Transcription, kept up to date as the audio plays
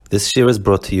This year is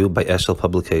brought to you by Eshel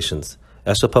Publications.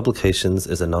 Eshel Publications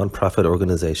is a non-profit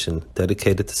organization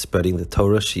dedicated to spreading the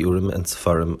Torah, Shiurim, and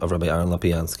Sefarim of Rabbi Aaron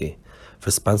Lopiansky. For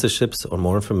sponsorships or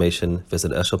more information,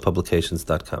 visit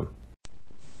eshelpublications.com.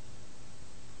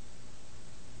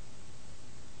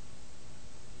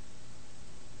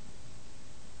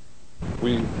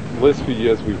 Last few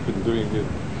years we've been doing it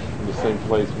in the same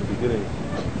place from the beginning,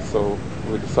 so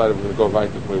we decided we're going to go right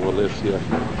to where we were last year.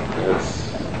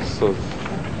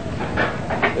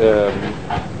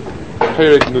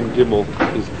 Perek Nun Gimel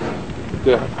is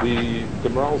the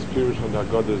Moral's Pirush on the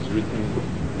Agada is written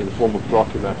in the form of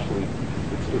Brokim. Actually,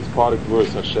 it's part of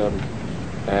Gevuros Hashem,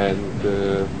 and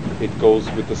it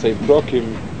goes with the same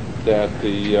Brokim that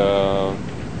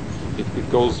it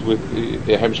goes with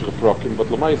the Hemshech of Brokim, but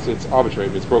Lamaisa it's arbitrary.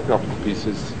 It's broken up into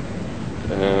pieces,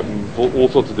 all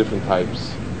sorts of different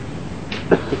types.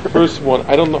 The first one,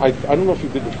 I don't know if you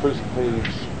did the first page.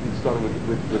 You started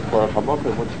with Baruch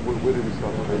HaMakom. Where did we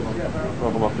start?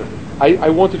 Baruch HaMakom. I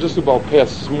want to just about pass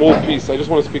a small piece. I just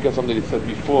want to speak on something that he said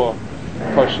before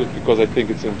Pashut, because I think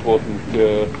it's important.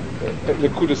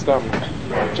 Nekudas Tam.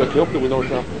 Check. I hope that we know it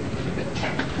now.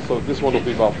 So this one will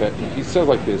be about that. He says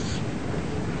like this.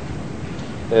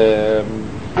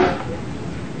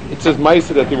 It says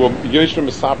Maisa that they were Yoshrim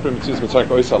Mesaprim Mitzvah Mitzvah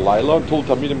Oisa Laila until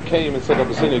Talmidim came and said,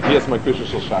 "I'm saying yes, my Krishna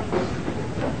shall Shachris."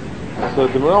 So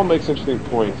the Moral makes an interesting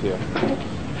point here.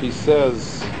 He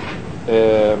says,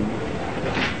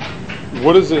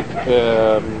 "What is it?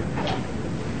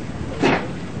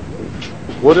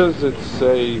 What does it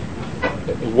say?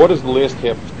 What is the last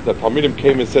half that Talmidim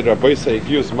came and said, Rabbi say,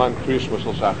 Gius man Krishna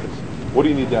shall Shachris? What do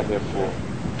you need that half for?"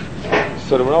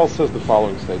 So the Moral says the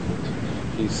following statement.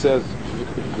 He says,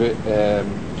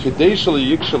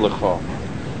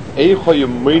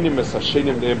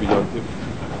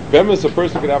 when is a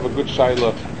person can have a good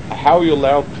shaila, how are you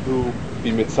allowed to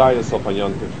be mitzvah yourself on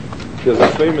Yontif? There's a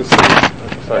famous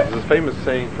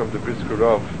saying from the Brisker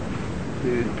Rav,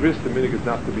 the Bris the minig is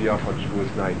not to be up on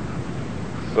Shavuos night.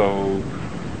 So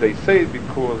they say it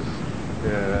because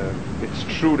it's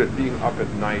true that being up at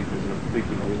night is a big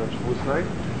deal on Shavuos night.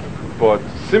 But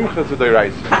Simcha is a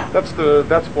deraisa.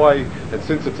 That's why, and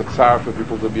since it's a tsar for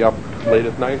people to be up late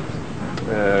at night,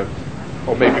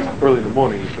 or maybe early in the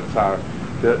morning, it's a tsar.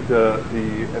 The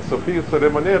Sophia so they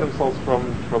manage themselves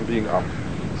from being up.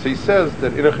 So he says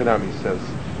that in a chinam he says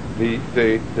the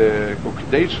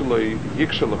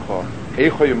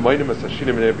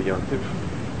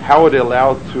how are they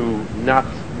allowed to not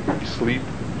sleep?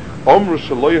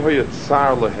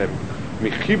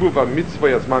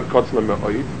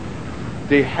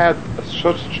 They had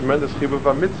such tremendous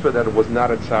chibur mitzvah that it was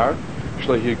not a tsar.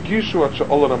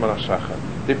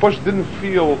 They first didn't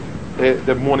feel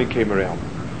the morning came around.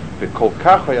 The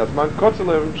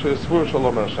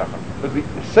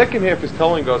second half is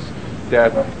telling us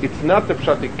that it's not the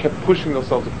pshat. They kept pushing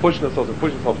themselves to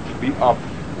be up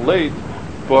late,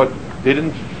 but they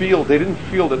didn't feel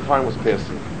the time was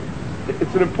passing.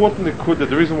 It's an important nekuda.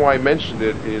 The reason why I mentioned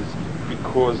it is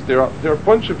because there are a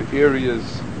bunch of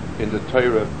areas in the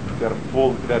Torah that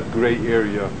fall into that gray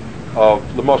area of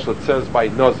Lamashal. It says by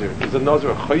Nazir. Is a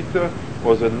Nazir a chayta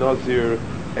or is a Nazir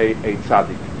a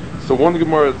tzaddik? So one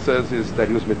Gemara it says is that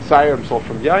he was mitzayir himself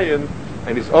from Yayin,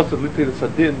 and he's also litin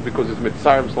sadin because he's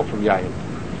mitzayir himself from Yayin.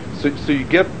 So you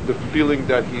get the feeling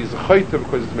that he's a chayta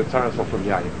because he's mitzayir himself from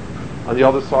Yayin. On the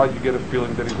other side, you get a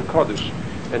feeling that he's a kaddish.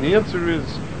 And the answer is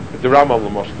the Rambam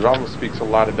Lamashal. The Rambam speaks a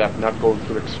lot about not going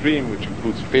to an extreme, which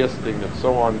includes fasting and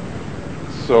so on.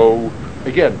 So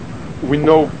again, we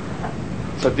know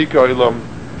Tzaddik Olam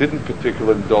didn't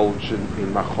particularly indulge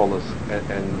in macholas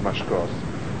and mashkos,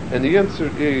 and the answer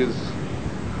is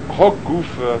Hok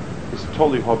Gufa is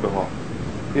totally hobeha.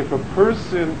 If a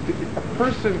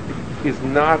person is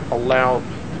not allowed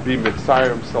to be mitzayir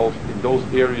himself in those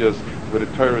areas where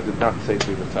the Torah did not say to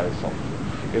be mitzayir himself.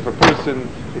 If a person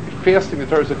fasting, the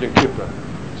Torah said Yom Kippur,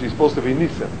 so he's supposed to be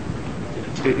nisim.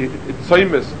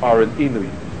 Tzaimis are an inui.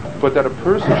 But that a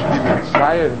person should be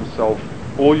mitzayir himself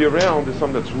all year round is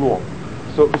something that's wrong.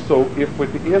 So if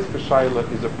with the ask for shaila,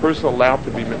 is a person allowed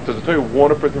to be, does the Torah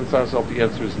want a person to mitzayir himself? The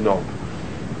answer is no.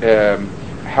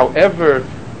 However,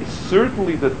 it's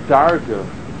certainly the darga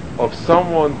of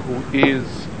someone who is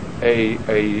a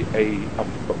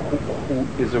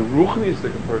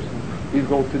ruchnistic person is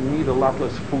going to need a lot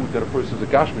less food than a person who's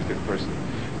a gashmistic person.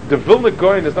 The Vilna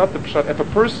Goyen is not the pshat. If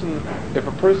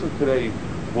a person today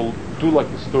will do like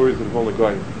the stories of Vilna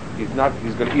Goyen, he's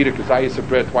going to eat a kazayas of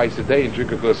bread twice a day and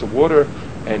drink a glass of water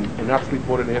and not sleep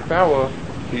more than a half hour,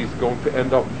 he's going to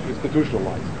end up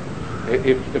institutionalized.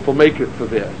 If we'll make it to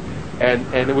there.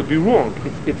 and it would be wrong.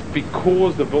 It's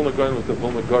because the Vilna Gaon was the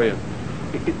Vilna Gaon.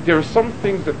 There are some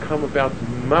things that come about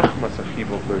machmas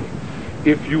achiv of learning.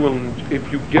 If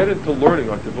you get into learning,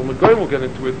 like the Vilna Gaon will get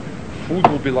into it, food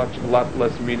will be a lot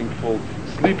less meaningful.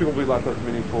 Sleeping will be a lot less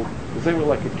meaningful. The same way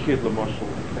like a kid, Lamashal,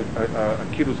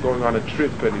 a kid who's going on a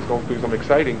trip and he's going to do something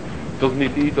exciting, doesn't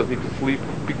need to eat, doesn't need to sleep,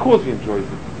 because he enjoys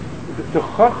it. The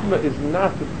chachma is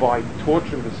not by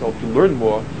torturing yourself to learn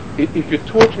more. If you're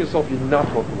torturing yourself, you're not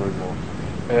going to learn more.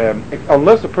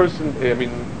 Unless a person, the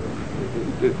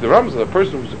Rambam says a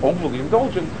person who's overly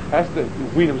indulgent has to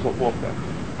wean himself off that.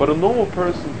 But a normal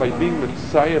person, by being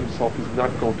Messiah himself, is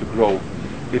not going to grow.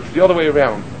 It's the other way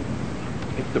around.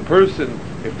 If the person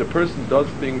does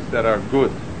things that are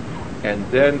good, and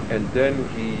then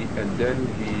he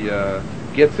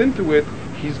gets into it,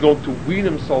 he's going to wean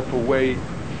himself away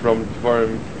from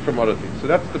other things. So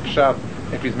that's the pshat.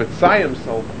 If he's Messiah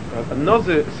himself,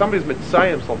 somebody's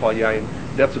Messiah himself al yain,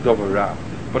 that's a davar ra.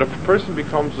 But if a person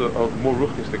becomes a more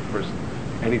ruchnistic person,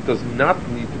 and he does not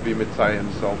need to be Messiah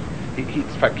himself, he's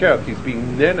fakert, he's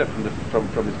being nene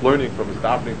from his learning, from his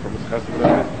davening, from his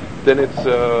chesed, then it's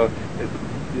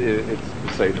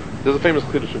Seder. There's a famous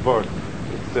Chiddush of Art.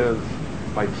 It says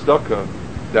by tzedakah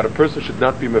that a person should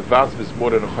not be mevazvis more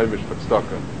than a chaimish for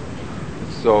tzedakah.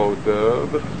 So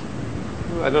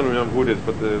I don't remember who it is,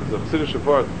 but the Chiddush of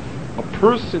Art, a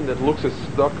person that looks at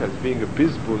tzedakah as being a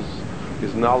bizbuz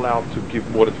is not allowed to give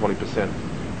more than 20%.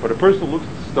 But a person who looks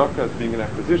at tzedakah as being an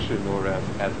acquisition or as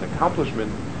an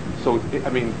accomplishment, so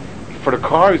for the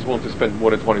car he's willing to spend more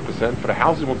than 20%. For the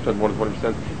house he's willing to spend more than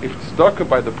 20%. If tzedakah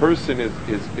by the person is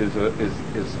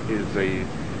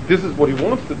this is what he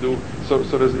wants to do. So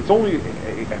it's only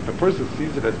if a person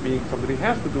sees it as being something he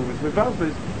has to do.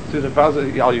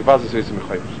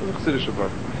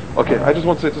 Okay, I just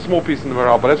want to say it's a small piece in the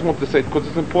morale, but I just want to say it because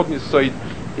it's important to say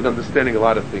in understanding a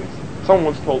lot of things. Someone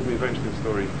once told me a very interesting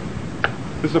story.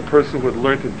 This is a person who had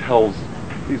learned in tells.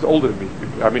 He's older than me.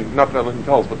 Not that I learned in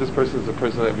tells, but this person is a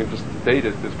person I've just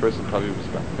dated. This person probably was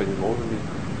about 10 years older than me.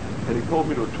 And he told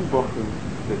me there were two bachrim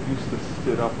that used to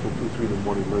sit up till 2, 3 in the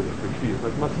morning learning for kiyas.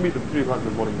 Like masmidim, 3 o'clock in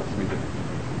the morning masmidim.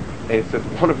 And he said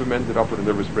one of them ended up with a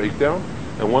nervous breakdown,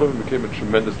 and one of them became a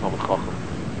tremendous Talmid Chacham.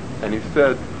 And he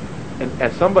said,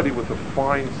 and somebody with a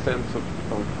fine sense of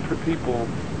people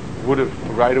would have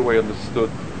right away understood.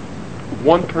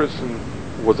 One person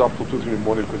was up till 2, 3 in the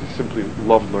morning because he simply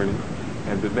loved learning,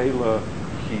 and the Mela,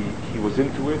 he was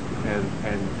into it,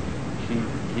 and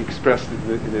he expressed it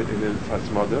in his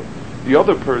hasmada. The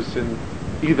other person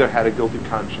either had a guilty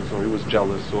conscience, or he was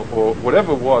jealous, or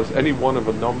whatever it was, any one of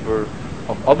a number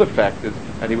of other factors,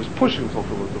 and he was pushing himself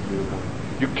to learn till 3 in the morning.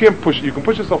 You can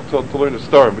push yourself to learn a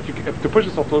star, but to push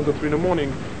yourself to learn till 3 in the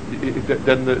morning,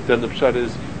 then the pshat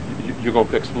is you're going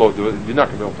to explode. You're not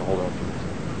going to be able to hold on to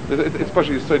this. It's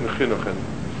especially you say in chinuch.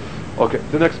 Okay,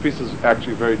 the next piece is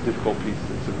actually a very difficult piece.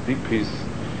 It's a deep piece.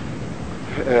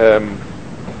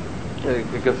 I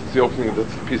guess it's the opening of the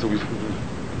piece that we're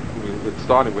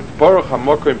starting with. Baruch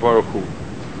HaMokoim Baruch Hu.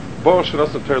 Baruch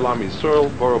Shirasam Ter Lam Yisrael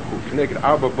Baruch Hu. K'neged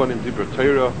Arba Banim Dibra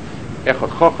Torah.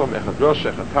 Echad Chacham, Echad Rosh,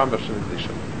 Echad Tam, Echad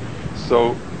Nishan.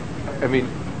 So,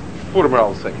 for the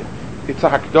moral second, it's a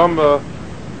hakdama.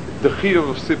 The chiyuv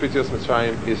of Sipit Yos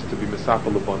Mitzrayim is to be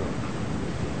Mesapel Lebanov.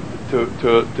 To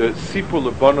Sipur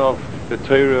Lebanov, the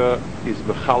Torah is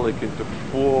mechalik into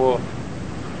 4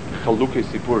 chalukei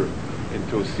Sipur,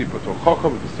 into a Sipur to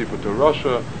Chacham, into a Sipur to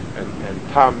Rasha, and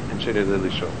Tam, and Shenei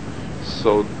Elisha.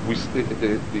 So the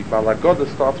Balagoda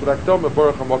starts with Akdama,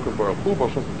 Baruch HaMokoim Baruch Hu,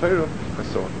 Baruch Shosam Torah, and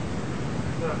so on.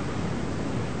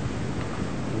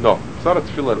 No, it's not a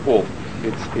tefillah at all.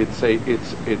 It's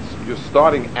you're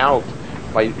starting out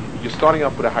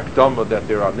with a hakdama that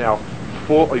there are now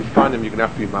 4 oifanim you're going to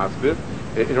have to be masbid.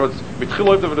 In other words,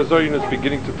 Mitchiloy David Azoyin is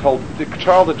beginning to tell the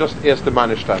child that just asked the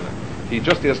manishtana. He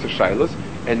just asked the shailas,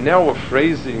 and now we're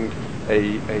phrasing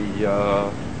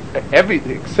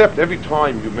every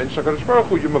time you mention HaKadosh Baruch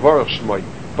Hu, you mevarach shmoi.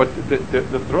 But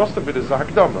the thrust of it is a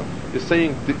hakdama. It's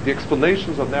saying the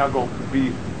explanations are now going to be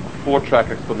a 4-track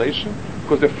explanation,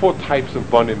 because there are 4 types of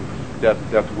banim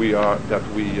that we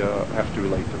have to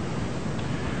relate to.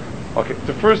 Okay,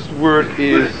 the first word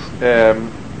is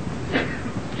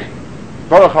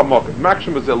Baruch HaMokoim.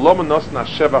 Makshim b'zeh lo menosna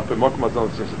shevach b'mokom hazon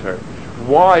l'sinsater.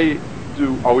 Why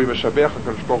are we meshabeach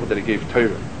HaKadosh Baruch Hu that He gave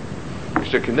Torah?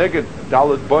 Shekeneged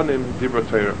dalet banim dibra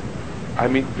Torah.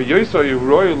 V'yoyso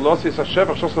yiroi losis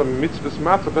hashevach shosam mitzvahs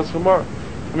matzah bes chamor.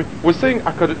 We're saying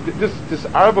this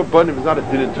Arba banim is not a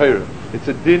din in Torah. It's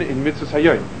a din in mitzvahs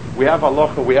hayoyim. We have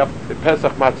halacha, we have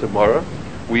Pesach matzah mara,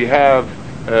 we have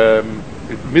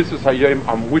mitzvahs hayoyim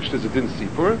on which there's a din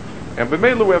sipur, And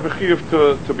b'meila we have a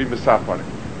chiyuv to be misafar.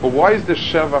 But why is the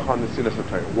shevach on the sinas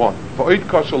HaTorah? One, v'oid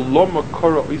kasha lo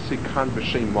makora oisi kan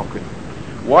b'shem mokim.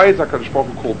 Why is HaKadosh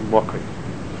Baruch Hu called mokim?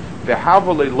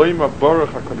 V'hava le'loima baruch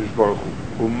HaKadosh Baruch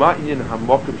Hu u'ma'yin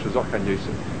ha'mokim shezoch kan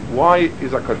yosef. Why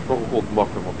is HaKadosh Baruch Hu called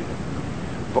mokim over here?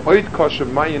 V'oid kasha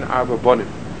ma'yin arba bonim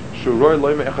shuroi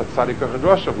loima echad tzadik echad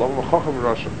rashav lama chacham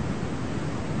rashav.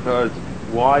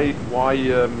 Why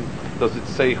does it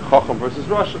say chacham versus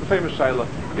rashav? The famous shaila.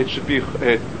 It should be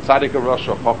tzadik or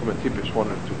rashav, chacham and tipish, one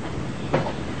or two.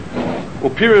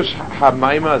 Upirish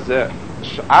ha'maima zeh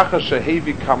she'acha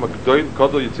shehevi kama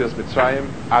gadol yitzias Mitzrayim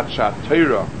ad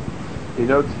she'aTorah. You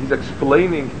know, he's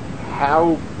explaining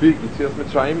how big Yitzias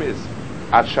Mitzrayim is.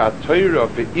 Ad she'aTorah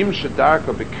ve'im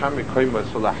shedarka bekam mikoyma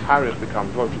so laharich bekam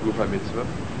dvar sheguf ha'mitzvah.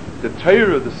 The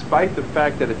Torah, despite the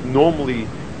fact that it normally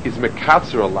is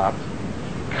mekatzer a lot,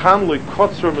 kan lo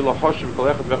kotzer milahoshev kol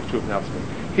echad v'echad shuv ne'atzmai.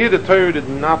 Here the Torah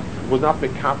was not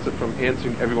mekatzer from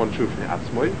answering everyone shuv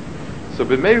ne'atzmai. So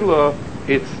b'meila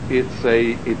it's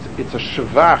a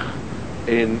shevach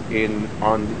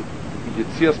on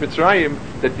Yitzias Mitzrayim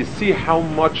that you see how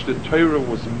much the Torah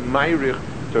was mayrich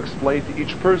to explain to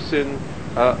each person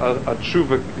a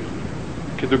tshuva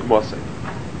kedugmasei.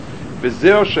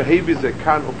 V'zeh shehevi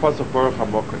zekan upasach baruch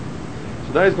hamokim.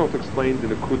 So now he's going to explain the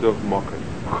nekuda of mokim.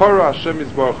 Kora Hashem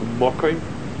is baruch mokim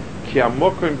ki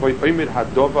hamokim v'oimid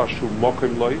hadova shu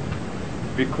mokim loy,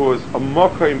 because a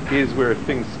mokim is where a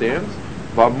thing stands.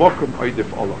 V'amokim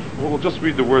oidif olav. We'll just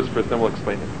read the words first, then we'll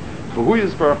explain it. V'hu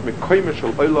yizbarach mekoyme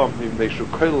shel olam mimnei shu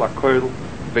koil lakoil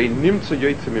ve'nimtza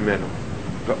yoytze mimenu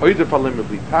ve'oidif alem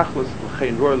bli tachlis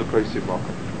l'chein roy l'koysi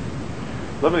mokim.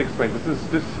 Let me explain.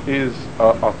 This is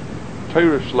a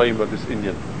Torah Shlema, this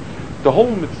Inyan. The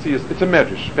whole mitzvah, it's a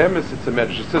medrash. Bemis, it's a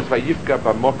medrash. It says Vayifka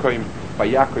b'mokoim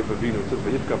v'Yakov Avinu. It says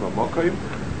Vayifka b'mokoim.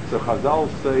 So Chazal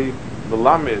say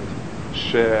Melamed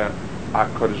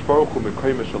she'Hakadosh Baruch Hu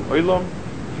mekoyim shel olam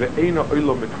ve'eina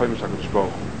olam mekoyim shel Hakadosh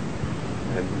Baruch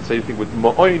Hu. And the same thing with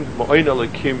Ma'oin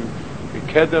Alekim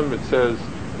Kedem. It says,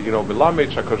 you know,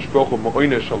 Melamed she'Hakadosh Baruch Hu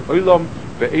ma'oin shel olam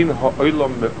ve'eina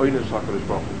ha'olam me'oin shel Hakadosh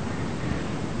Baruch Hu.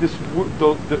 This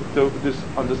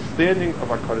understanding of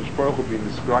HaKadosh Baruch Hu being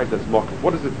described as Mokim.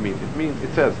 What does it mean?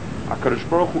 It says HaKadosh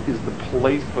Baruch Hu is the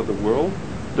place for the world.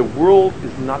 The world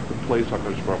is not the place for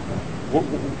HaKadosh Baruch Hu.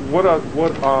 What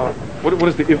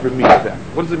does the Ivra mean of that?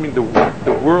 What does it mean the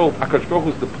world, HaKadosh Baruch Hu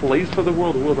is the place for the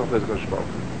world is not the place for HaKadosh Baruch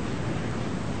Hu.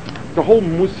 The whole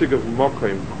musig of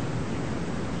Mokim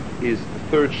is the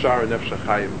third shar in Nefesh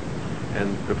HaChaim,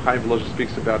 and Reb Chaim Volozhin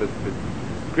speaks about it with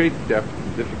great depth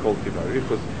and difficulty about it,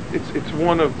 because it's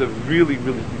one of the really,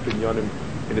 really deep inyanim,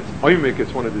 and it's oimik,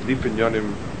 it's one of the deep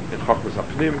inyanim in Chachmas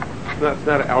HaPnim. It's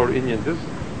not our inyan, this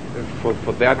for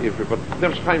that Ivri, but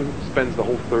Nefesh Chaim spends the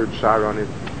whole third shar on it.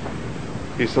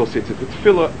 He associates it with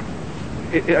tefillah.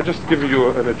 I just give you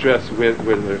an address where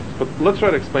there is, but let's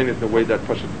try to explain it in a way that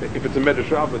if it's a medrash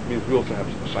rabbah, it means we also have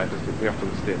a shaytas. We have to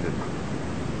understand it.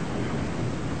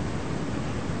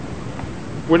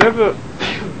 Whenever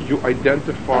you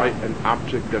identify an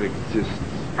object that exists,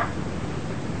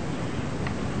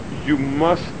 you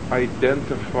must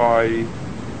identify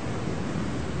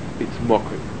its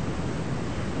mokim.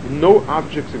 No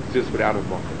objects exist without a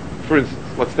mokim. For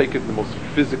instance, let's take it in the most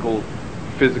physical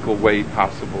way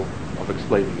possible of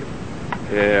explaining it.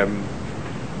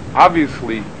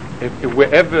 Obviously, if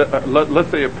wherever, let's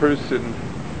say a person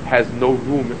has no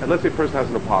room, and let's say a person has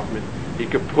an apartment, he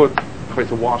could put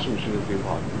a washing machine in the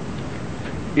apartment.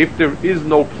 If there is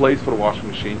no place for the washing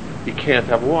machine, he can't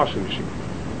have a washing machine.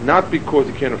 Not because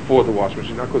he can't afford the washing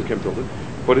machine, not because he can't build it,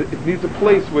 but it needs a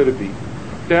place where to be.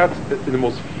 That's the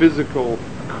most physical,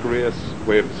 crass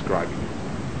way of describing it.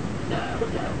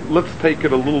 Let's take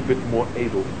it a little bit more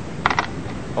edel,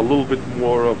 a little bit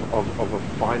more of a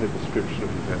finer description of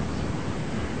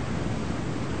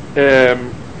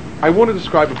events. I want to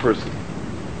describe a person.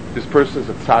 This person is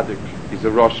a tzaddik, he's a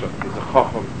rasha, he's a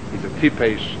chacham, he's a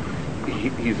tipesh,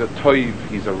 he's a toiv,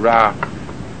 he's a ra.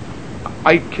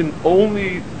 I can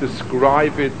only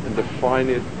describe it and define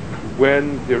it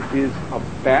when there is a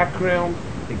background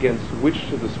against which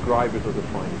to describe it or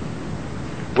define it.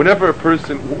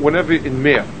 Whenever in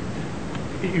math,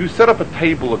 you set up a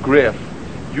table, a graph,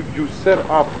 you set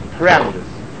up parameters.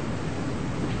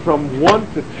 From 1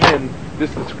 to 10,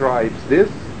 this describes this.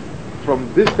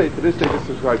 From this state to this state, this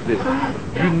describes this.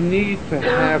 You need to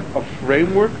have a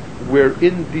framework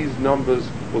wherein these numbers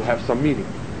will have some meaning.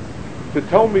 To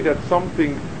tell me that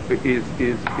something is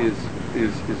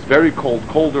very cold,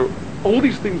 colder, all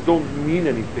these things don't mean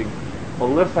anything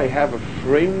unless I have a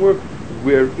framework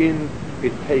wherein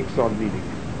it takes on meaning.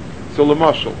 So,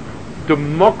 Lamashal, the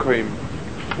Mokim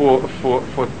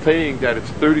for saying that it's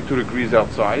 32 degrees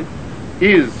outside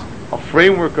is a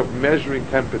framework of measuring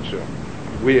temperature,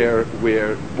 where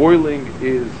boiling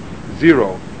is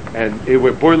 0, and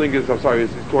where boiling is is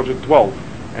 212,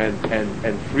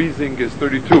 and freezing is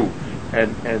 32,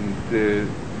 and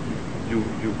you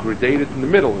gradate it in the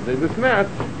middle, and then this math,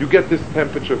 you get this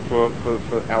temperature for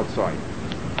outside.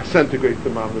 A centigrade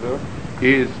thermometer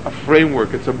is a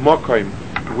framework, it's a makom,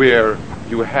 where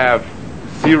you have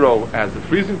 0 as the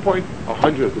freezing point,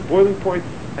 100 as the boiling point,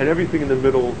 and everything in the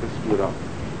middle is split up.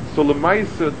 So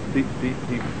Lemaisa,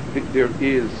 there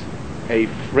is a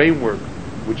framework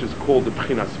which is called the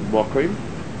Bchinas Makom.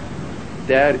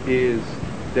 That is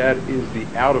the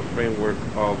outer framework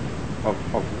of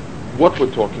what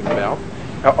we're talking about,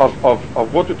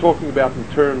 of what we're talking about in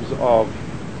terms of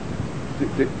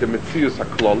the Metzius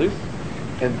HaKlolis,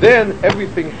 and then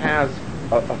everything has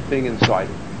a thing inside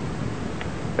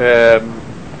it.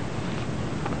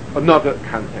 Another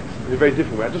context in a very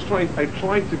different way.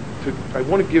 I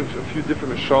want to give a few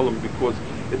different mishalim, because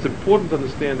it's important to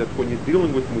understand that when you're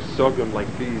dealing with musagim like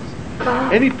these,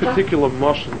 any particular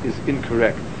mashal is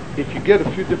incorrect. If you get a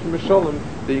few different mishalim,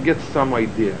 then you get some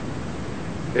idea.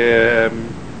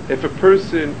 If a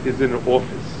person is in an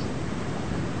office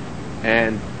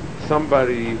and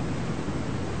somebody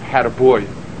had a boy,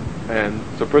 and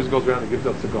so a person goes around and gives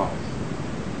out cigars,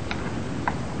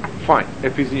 fine.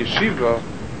 If he's in yeshiva,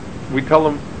 we tell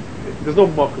him there's no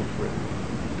makom for it.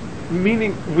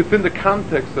 Meaning, within the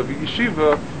context of a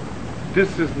yeshiva,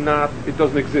 this is not, it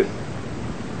doesn't exist.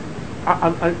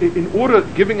 In order,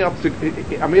 giving out,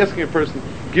 I'm asking a person,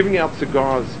 giving out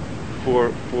cigars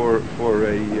for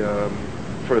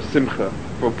a simcha,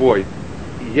 for a boy,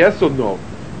 yes or no?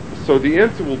 So the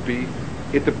answer will be,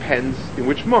 it depends in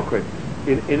which makom.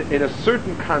 In a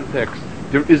certain context,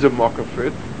 there is a makom for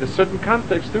it. In a certain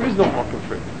context, there is no makom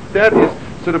for it. That is,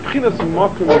 so the Bchinas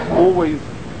Makom is always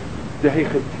the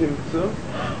Hechetimtza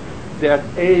that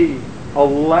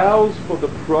allows for the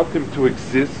pratim to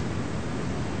exist,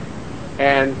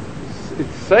 and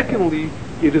secondly,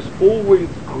 it is always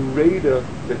greater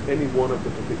than any one of the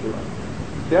particulars.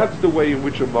 That's the way in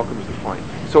which a makom is defined.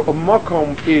 So a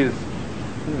makom is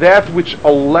that which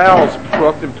allows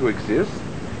pratim to exist,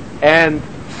 and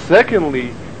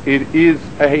secondly, it is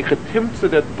a hechetimtza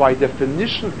that by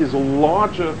definition is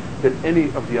larger than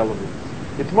any of the elements.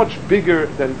 It's much bigger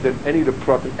than any of the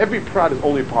pratim. Every prat is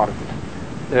only a part of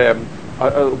it.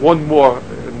 One more,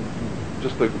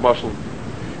 just like Marshall.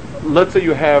 Let's say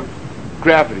you have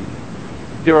gravity.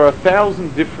 There are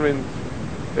 1,000 different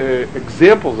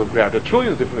examples of gravity,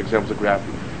 trillions of different examples of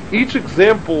gravity. Each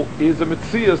example is a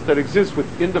metzias that exists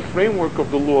within the framework of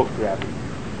the law of gravity.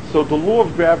 So the law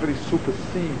of gravity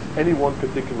supersedes any one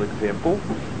particular example.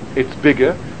 It's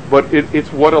bigger, but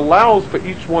it's what allows for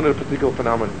each one of the particular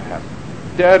phenomena to happen.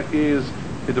 That is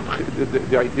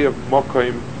the idea of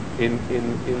makom in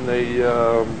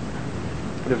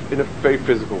a very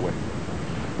physical way.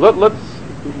 Let's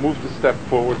move the step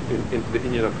forward into the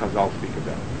inyan of Chazal speak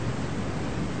about.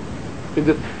 In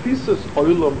the tfisas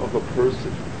olam of a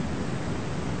person,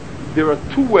 there are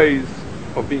two ways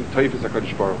of being taifis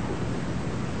HaKadosh Baruch Hu.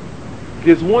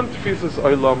 There's one tfisas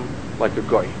olam like a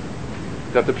guy,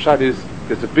 that the pshat is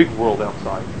there's a big world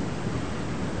outside,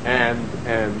 and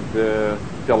there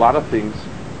are a lot of things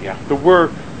you have to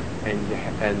work, and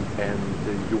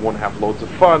you want to have loads of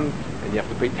fun, and you have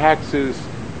to pay taxes,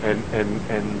 and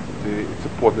it's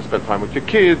important to spend time with your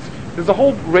kids. There's a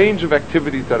whole range of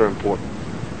activities that are important.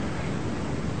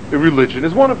 Religion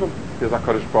is one of them. There's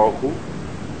HaKadosh Baruch Hu,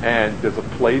 and there's a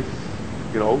place,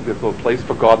 there's a place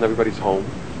for God in everybody's home,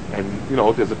 and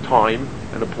there's a time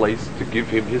and a place to give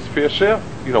Him His fair share.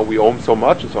 We owe Him so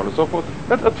much, and so on and so forth.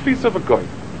 That's a tfisa of a guy,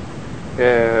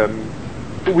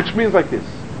 which means like this: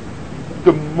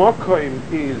 the makom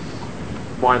is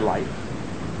my life.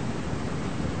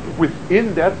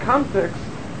 Within that context,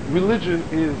 religion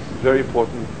is very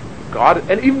important. God,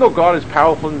 and even though God is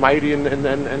powerful and mighty and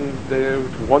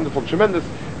wonderful and tremendous,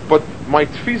 but my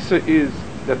tfisa is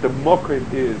that the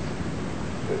makom is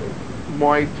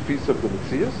my tfisa of the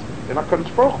Metzias, and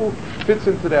HaKadosh Baruch Hu fits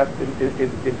into that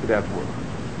into that world.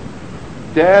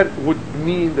 That would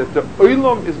mean that the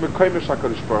olam is mekaymesh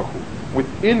HaKadosh Baruch Hu.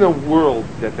 Within a world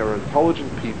that there are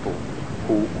intelligent people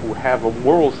who have a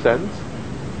moral sense,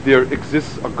 there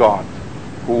exists a God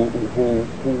who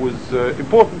is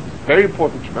important, very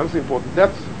important, tremendously important.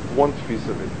 That's one tfisa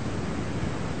of it.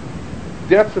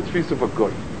 That's the tfisa of a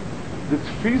goy. The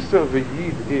tfisa of a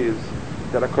yid is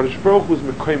that HaKadosh Baruch Hu is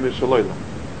mekaymesh halaylam.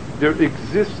 There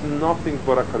exists nothing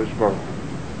but HaKadosh Baruch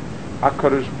Hu.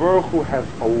 HaKadosh Baruch Hu has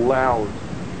allowed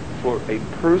for a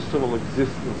personal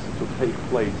existence to take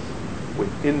place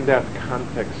within that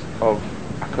context of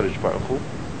HaKadosh Baruch Hu.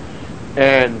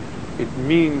 And it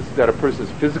means that a person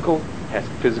is physical, has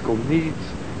physical needs,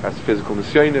 has physical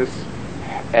nisyonos,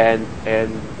 and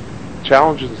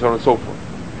challenges and so on and so forth.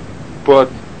 But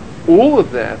all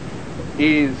of that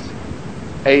is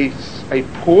a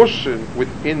portion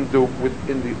within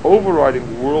the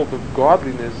overriding world of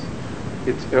godliness.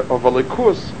 It's of a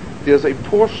likus. There's a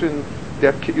portion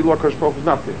that Ke'ilu HaKadosh Baruch Hu is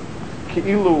not there.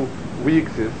 Ke'ilu we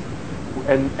exist,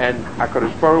 and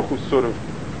HaKadosh Baruch Hu sort of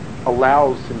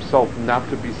allows himself not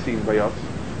to be seen by us,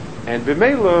 and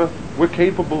B'meila we're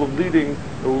capable of leading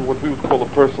what we would call a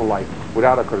personal life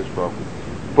without HaKadosh Baruch Hu.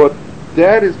 But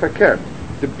that is fakir.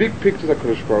 The big picture is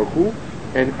HaKadosh Baruch Hu,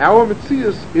 and our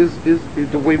Metzias is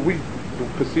the way we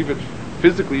perceive it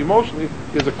physically, emotionally,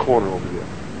 is a corner over there.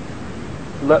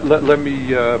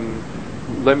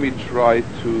 Let me try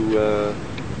to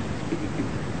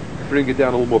bring it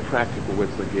down a little more practical with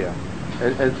Nagia.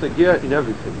 And Nagia in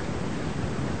everything.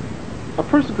 A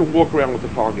person can walk around with the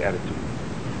following attitude.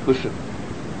 Listen,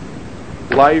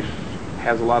 life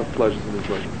has a lot of pleasures and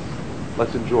enjoyments.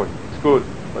 Let's enjoy. It's good.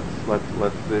 Let's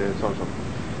so on.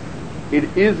 It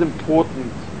is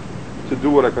important to do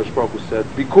what HaKadosh Baruch Hu said,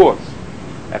 because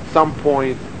at some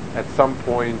point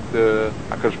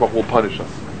HaKadosh Baruch Hu will punish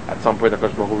us. At some point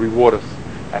HaKadosh Baruch Hu will reward us.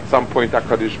 At some point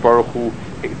HaKadosh Baruch Hu,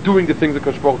 doing the things that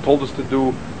HaKadosh Baruch Hu told us to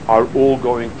do, are all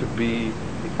going to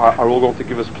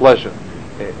give us pleasure.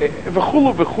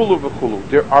 V'chulu, v'chulu, v'chulu.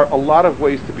 There are a lot of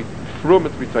ways to be frum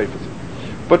and to be taifas.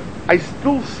 But I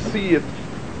still see it.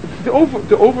 The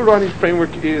overriding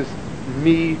framework is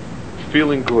me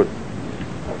feeling good.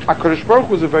 HaKadosh Baruch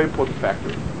Hu is a very important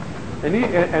factor.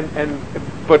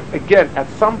 But again, at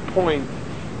some point,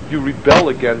 you rebel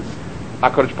against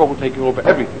HaKadosh Baruch Hu taking over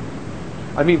everything.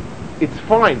 I mean, it's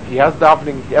fine. He has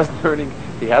davening, he has learning,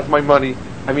 he has my money.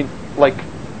 I mean, like,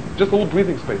 just a little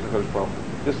breathing space, HaKadosh Baruch Hu.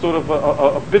 There's sort of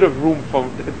a bit of room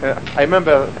from... I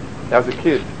remember as a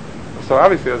kid, so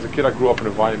obviously as a kid I grew up in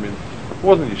an environment, it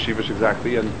wasn't yeshivish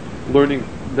exactly, and learning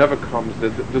never comes,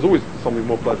 there's always something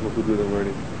more pleasurable to do than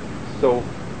learning. So,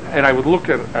 and I would look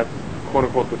at quote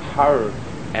unquote with horror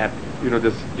at,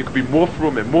 this, you could be more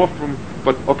from,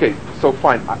 but okay, so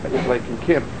fine, like in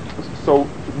camp. So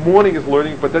morning is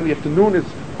learning, but then the afternoon is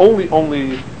only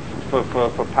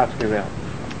for passing around.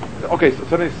 Okay,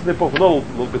 so they snip off a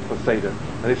little bit for Seder,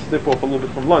 and they snip off a little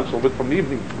bit from lunch, a little bit from the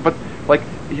evening. But like,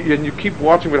 and you keep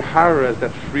watching with horror as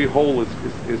that free hole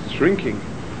is shrinking,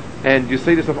 and you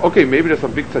say to yourself, okay, maybe there's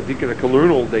some big tzaddikim that can learn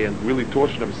all day and really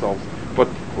torture themselves. But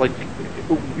like,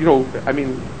 I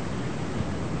mean,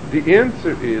 the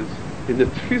answer is in the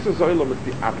tfisas olam it's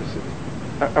the opposite.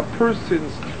 A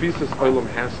person's tfisas olam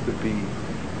has to be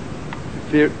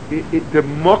there. The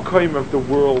makom of the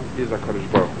world is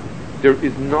HaKadosh Baruch Hu. There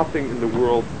is nothing in the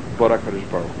world but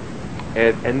HaKadosh Baruch Hu.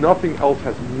 And nothing else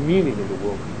has meaning in the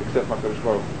world except HaKadosh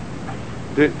Baruch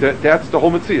Hu. That's the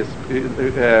whole Metzias.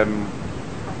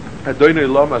 Adonai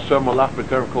Elam Hashem Malach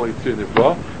B'Terem Kol Yitzir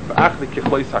Nivra V'Achli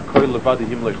Kichlois HaKol Levadi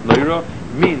Himlech Neira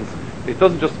means, it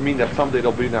doesn't just mean that someday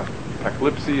there'll be an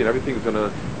apocalypse and everything is going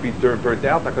to be burnt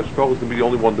out. HaKadosh Baruch Hu is going to be the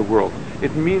only one in the world.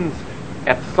 It means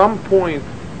at some point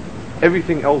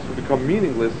everything else will become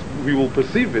meaningless. We will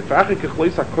perceive it. Means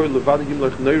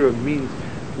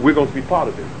we're going to be part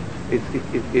of it.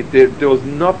 There was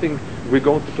nothing. We're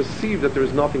going to perceive that there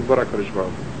is nothing but HaKadosh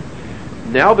Baruch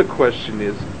Hu. Now the question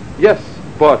is, yes,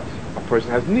 but a person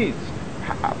has needs.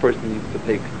 A person needs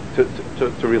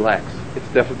to relax. It's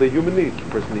definitely a human need. A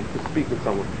person needs to speak with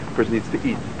someone. A person needs to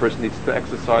eat. A person needs to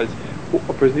exercise.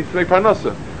 A person needs to make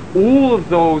parnasa. All of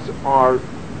those are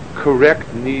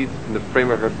correct needs in the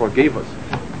framework that God gave us.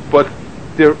 But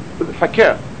there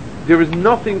is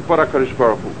nothing but HaKadosh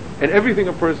Baruch Hu. And everything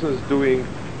a person is doing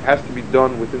has to be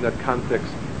done within that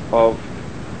context of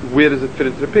where does it fit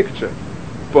into the picture.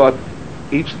 But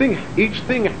each thing,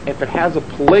 if it has a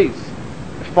place,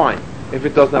 fine. If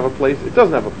it doesn't have a place, it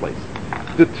doesn't have a place.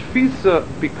 The tfisa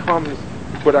becomes,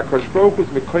 but HaKadosh Baruch Hu is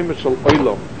Mekoyim Shel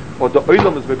Olam, or the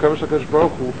Olam is Mekoyim Shel HaKadosh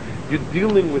Baruch Hu. You're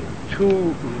dealing with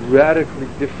two radically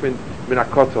different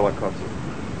minakotzel akotzel.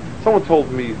 Someone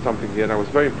told me something here, and I was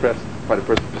very impressed by the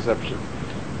person's perception.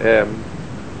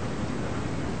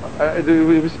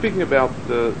 We were speaking about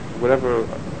what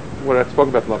I spoke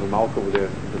about Lav Malka over there,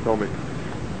 the Tomic,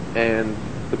 and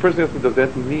the person asked me, does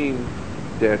that mean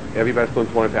that everybody's doing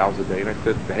 20 hours a day? And I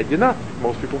said, you're not.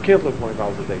 Most people can't live 20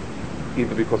 hours a day,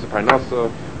 either because of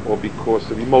parnasa or because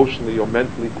of emotionally or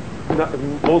mentally.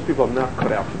 Most people are not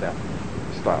cut out for that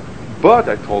stuff. But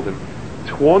I told him,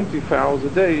 24 hours a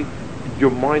day,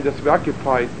 your mind has to be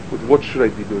occupied with what should I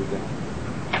be doing now?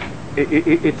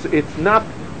 it's not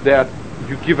that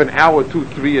you give an hour, 2,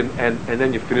 3, and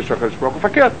then you finish HaKadosh Baruch Hu.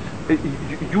 Forget.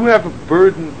 You have a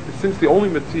burden, since the only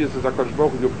Metzias is HaKadosh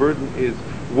Baruch Hu, your burden is,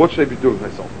 what should I be doing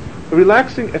with myself?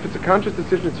 Relaxing, if it's a conscious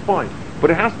decision, it's fine. But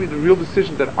it has to be the real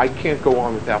decision that I can't go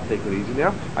on without taking it easy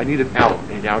now. I need an hour,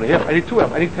 an hour and a half, I need 2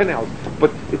 hours, I need 10 hours.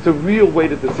 But it's a real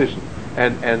weighted decision.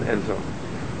 And so on.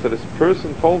 So this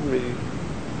person told me,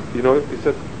 he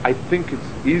said, I think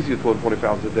it's easier to learn 20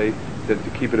 hours a day than to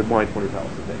keep it in mind 20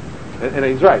 hours a day. And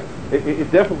he's right. It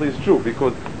definitely is true,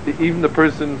 because even the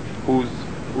person who's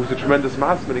a tremendous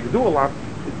master and he can do a lot,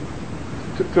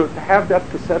 to have that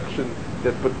perception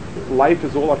that but life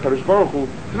is all HaKadosh Baruch Hu,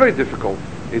 it's very difficult.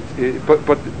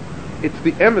 But it's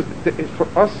the emes. For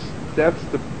us, that's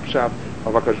the pshat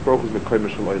of HaKadosh Baruch Hu's Mekayim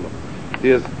Shel Olam.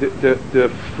 There's the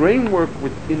framework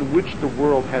within which the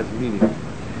world has meaning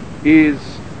is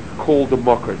called the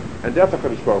Makar, and that's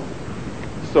HaKadosh Baruch Hu.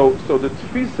 So the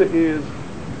tfisa is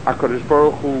HaKadosh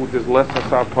Baruch Hu. There's less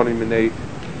hasar panim minei.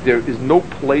 There is no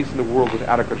place in the world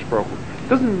without HaKadosh Baruch Hu. It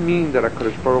doesn't mean that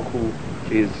HaKadosh Baruch Hu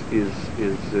is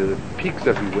peaks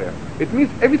everywhere. It means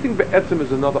everything be'etzem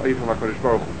is another ayah from HaKadosh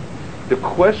Baruch Hu. The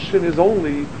question is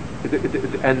only,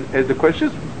 and the question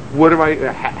is,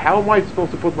 how am I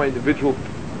supposed to put my individual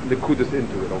nekudas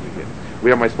into it over here?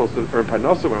 Where am I supposed to earn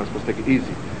parnasa? Where am I supposed to take it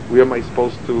easy? Where am I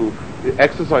supposed to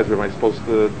exercise? Where am I supposed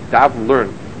to daven,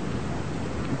 learn?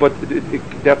 But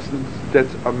that's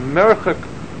a merchak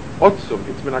otzum.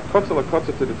 It's been a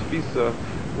kotza to the tfisa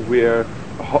where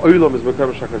ha'olam is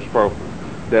mekayim HaKadosh Baruch Hu.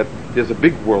 That there's a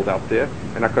big world out there,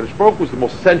 and HaKadosh Baruch Hu is the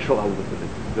most central element of it.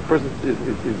 The person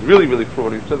is really, really true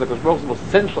when he says HaKadosh Baruch Hu is the most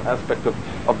central aspect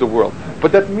of the world.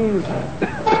 But that means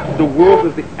the world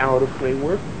is the outer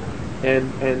framework,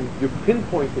 and you're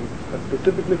pinpointing a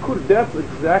specific nekud. That's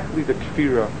exactly the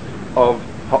kfira of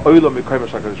ha'olam mekayim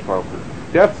HaKadosh Baruch Hu.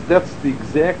 That's the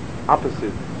exact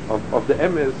opposite of the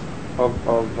emes of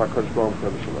HaKadosh Baruch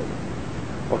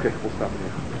Hu. Okay, we'll stop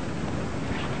here.